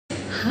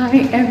Hi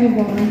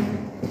everyone,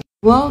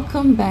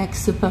 welcome back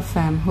super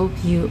fam. Hope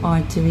you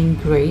are doing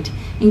great.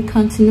 In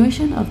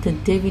continuation of the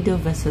Davido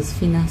versus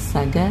Phyna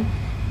saga,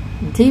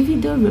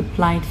 Davido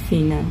replied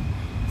Phyna,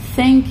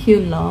 "Thank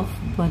you love,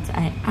 but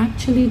I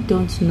actually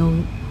don't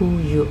know who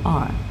you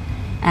are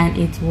and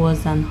it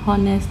was an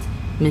honest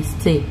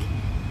mistake,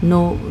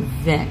 no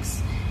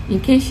vex." In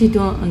case you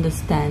don't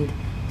understand,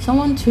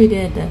 someone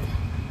tweeted that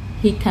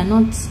he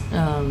cannot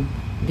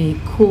be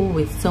cool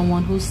with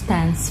someone who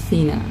stands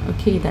Phyna.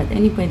 Okay, that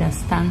anybody that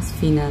stands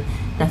Phyna,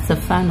 that's a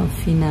fan of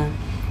Phyna,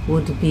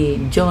 would be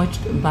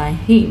judged by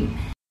him.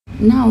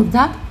 Now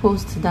that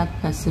post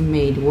that person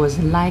made was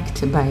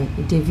liked by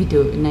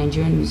Davido, a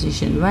Nigerian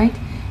musician, right?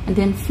 And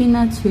then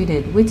Phyna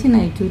tweeted, "Waiting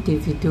I do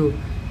Davido.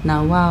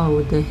 Now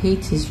wow, the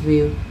hate is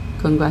real.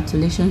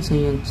 Congratulations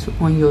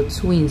on your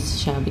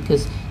twins, Sha,"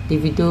 because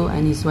Davido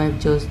and his wife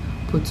just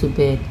put to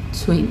bed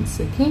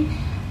twins. Okay,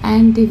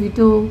 and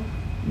Davido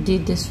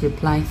did this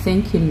reply,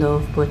 "Thank you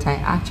love, but I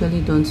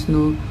actually don't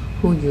know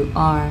who you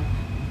are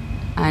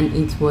and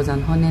it was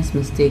an honest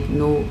mistake,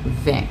 no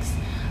vex."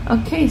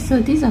 Okay, so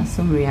these are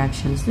some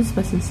reactions. This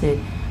person said,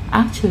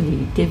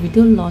 "Actually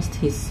Davido lost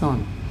his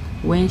son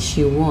when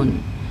she won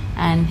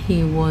and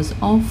he was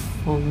off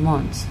for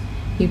months.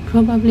 He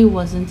probably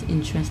wasn't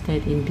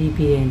interested in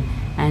BBN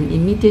and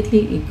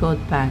immediately he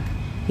got back,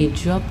 he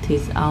dropped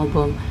his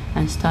album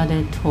and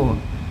started tour.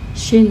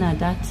 Shayna,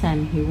 that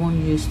time he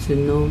won't used to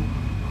know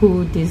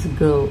who this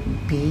girl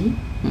be."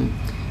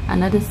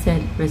 Another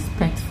said,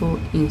 "Respectful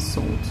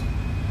insult."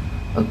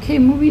 Okay,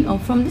 moving on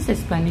from this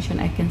explanation,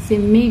 I can say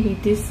maybe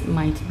this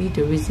might be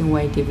the reason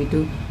why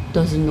Davido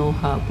doesn't know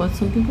her, but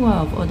some people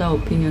have other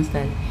opinions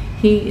that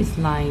he is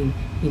lying,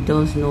 he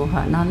does know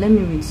her. Now let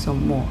me read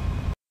some more.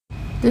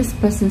 This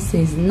person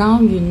says, "Now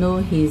you know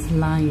he is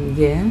lying,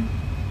 yeah?"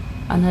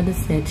 Another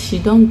said, "She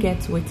don't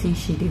get wetin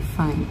she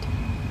defined."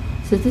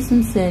 So this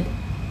one said,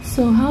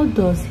 "So how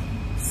does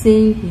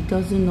saying he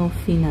doesn't know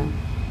Phyna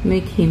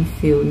make him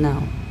feel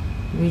now?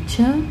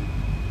 Richer?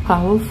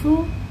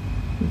 Powerful?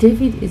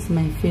 David is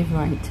my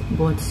favorite,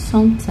 but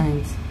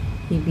sometimes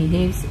he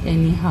behaves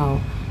anyhow,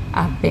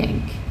 I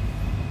beg."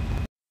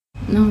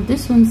 Now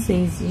this one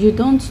says, "You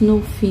don't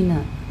know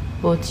Phyna,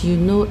 but you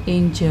know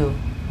Angel.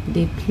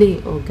 They play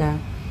Oga."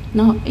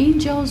 Now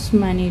Angel's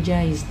manager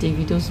is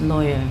Davido's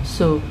lawyer,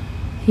 so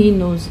he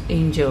knows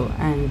Angel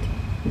and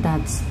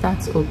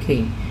that's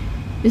okay.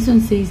 This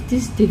one says,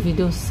 "This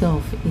Davido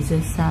self is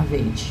a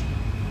savage."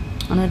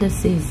 Another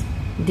says,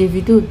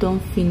 "Davido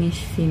don't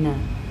finish Phyna.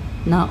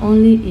 Now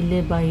only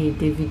Bbnaija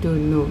Davido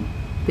know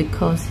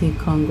because he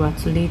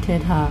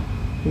congratulated her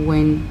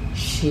when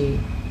she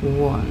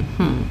won."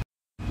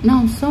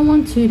 Now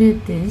someone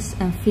tweeted this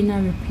and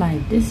Phyna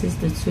replied, this is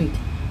the tweet,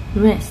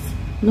 "Rest,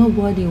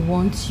 nobody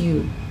wants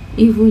you.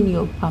 Even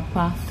your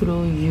papa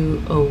throw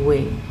you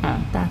away."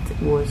 That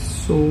was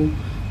so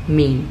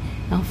mean.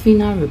 Now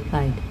Phyna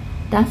replied,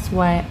 "That's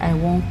why I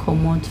won't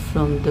come out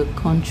from the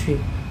country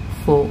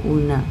for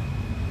una.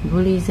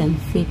 Bullies and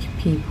fake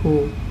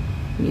people,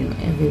 you know,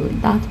 everywhere."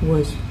 That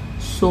was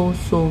so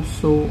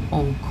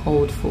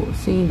uncalled for.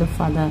 Seeing the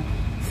father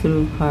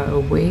threw her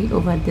away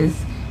over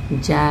this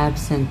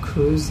jabs and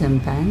crews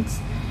and bands.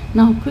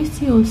 Now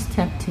Christyo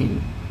stepped in.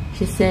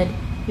 She said,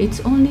 "It's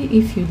only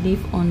if you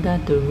live under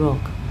the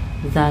rock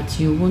that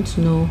you won't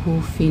know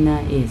who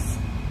Phyna is.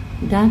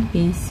 That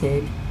being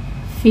said,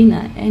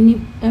 Phyna,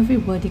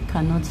 everybody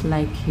cannot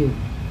like you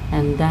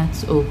and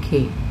that's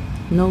okay.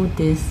 Know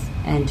this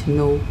and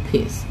know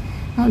peace."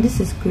 Now this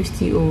is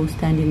Christyo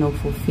standing up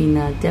for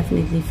Phyna.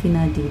 Definitely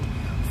Phyna did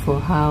for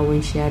her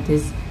when she had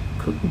these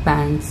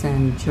bands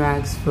and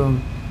drags from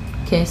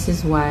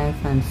Sirkess's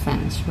wife and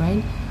fans,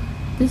 right?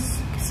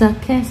 This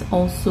Sirkess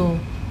also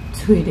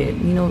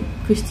tweeted, you know,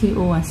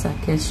 Christyo and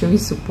Sirkess showing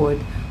support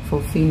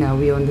for Phyna,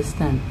 we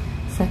understand.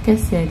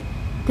 Sirkess said,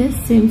 "This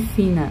same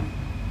Phyna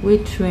we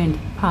trend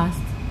past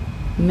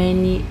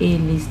many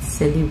A-list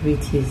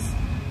celebrities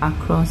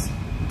across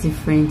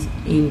different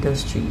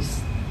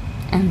industries."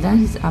 And that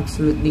is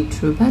absolutely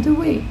true. By the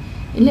way,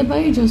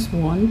 Bbnaija just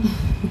won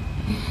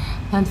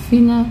and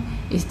Phyna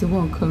is the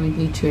one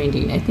currently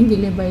trending. I think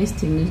Bbnaija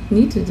still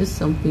need to do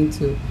something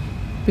to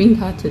bring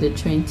her to the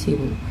trend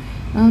table.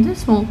 Now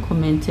this one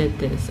commented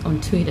this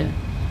on Twitter,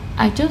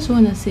 "I just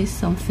want to say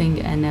something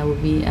and I will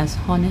be as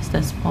honest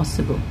as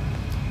possible.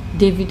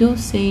 Davido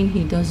saying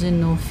he doesn't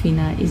know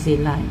Phyna is a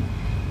lie,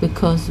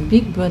 because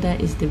Big Brother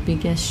is the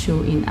biggest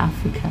show in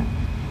Africa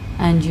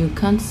and you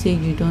can't say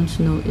you don't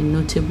know a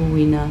notable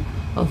winner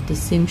of the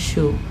same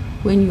show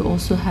when you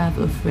also have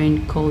a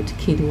friend called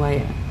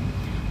Kidwire.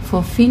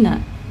 For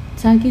Phyna,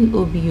 tagging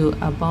OBO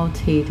about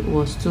hate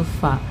was too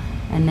far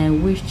and I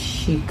wished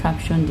she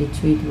captioned the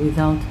tweet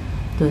without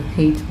the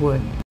hate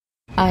word.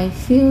 I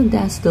feel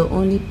that's the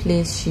only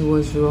place she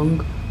was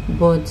wrong,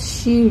 but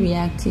she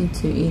reacting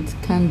to it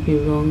can't be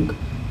wrong,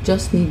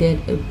 just needed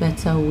a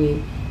better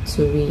way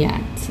to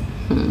react."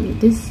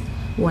 This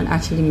one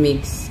actually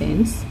makes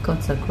sense,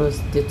 cuts across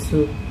the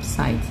two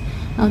sides.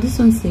 Now this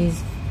one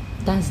says,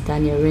 "That's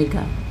Daniel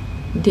Rega.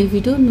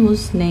 Davido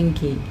knows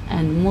Nengi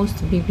and most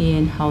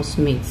BBN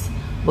housemates,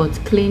 but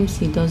claims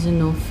he doesn't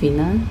know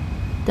Phyna.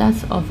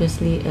 That's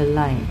obviously a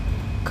lie,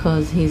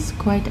 cause he's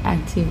quite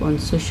active on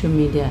social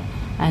media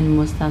and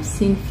must have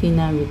seen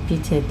Phyna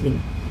repeatedly.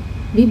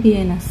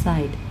 BBN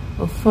aside,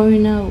 a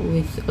foreigner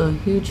with a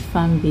huge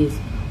fan base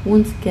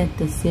won't get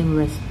the same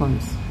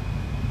response.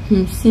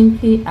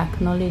 Simply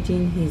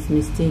acknowledging his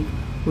mistake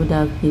would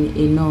have been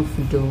enough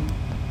though.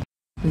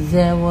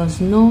 There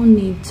was no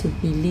need to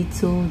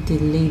belittle the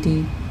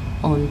lady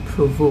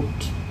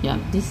unprovoked. Yeah,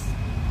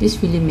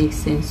 this really makes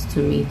sense to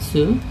me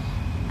too,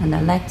 and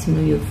I'd like to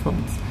know your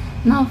thoughts.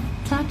 Now,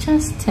 Tacha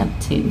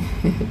stepped in.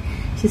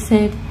 She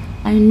said,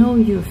 I know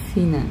you,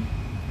 Phyna.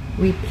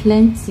 We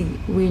plenty,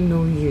 we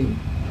know you.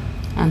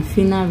 And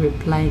Phyna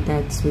replied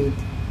that tweet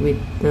with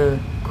the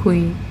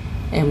queen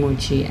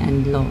emoji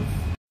and love.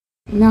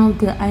 Now,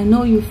 the I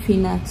know you,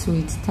 Phyna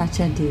tweet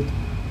Tacha did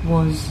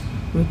was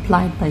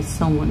replied by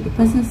someone. The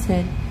person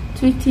said,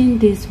 tweeting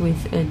this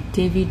with a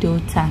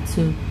Davido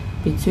tattoo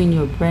between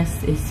your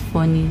breasts is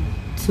funny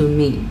to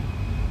me.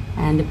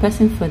 And the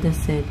person further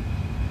said,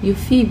 you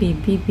feel be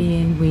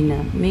BBN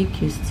winner,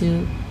 make you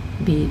still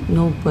be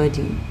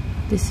nobody.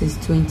 This is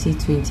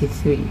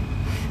 2023.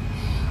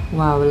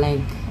 Wow, like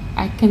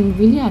I can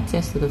really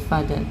attest to the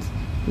fact that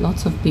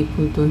lots of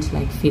people don't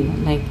like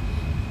Phyna. Like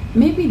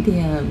maybe they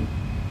are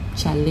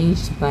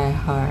challenged by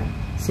her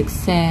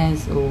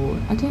success, or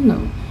I don't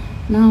know.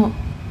 Now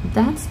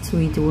that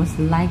tweet was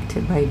liked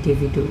by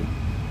Davido.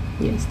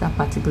 Yes, that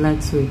particular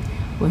tweet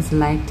was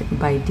liked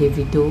by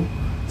Davido,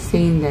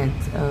 saying that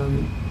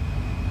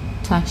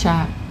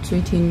Tacha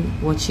tweeting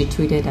what she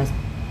tweeted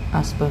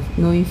as per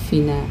knowing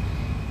Phyna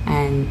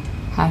and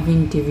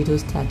having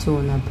Davido's tattoo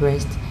on her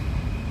breast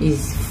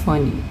is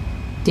funny.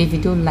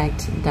 Davido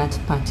liked that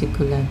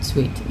particular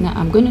tweet. Now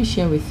I'm going to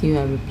share with you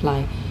a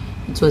reply.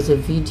 It was a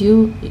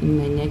video in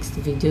my next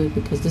video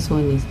because this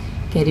one is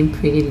getting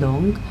pretty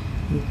long.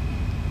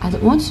 I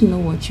want to know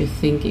what you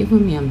think.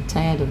 Even me, I'm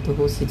tired of the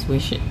whole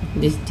situation.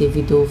 This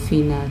Davido,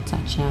 Phyna,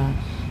 Tacha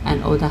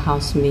and other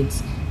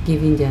housemates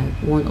giving their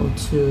one or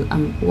two.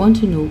 I want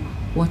to know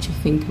what you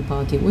think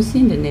about it. We'll see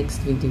in the next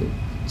video.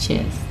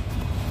 Cheers.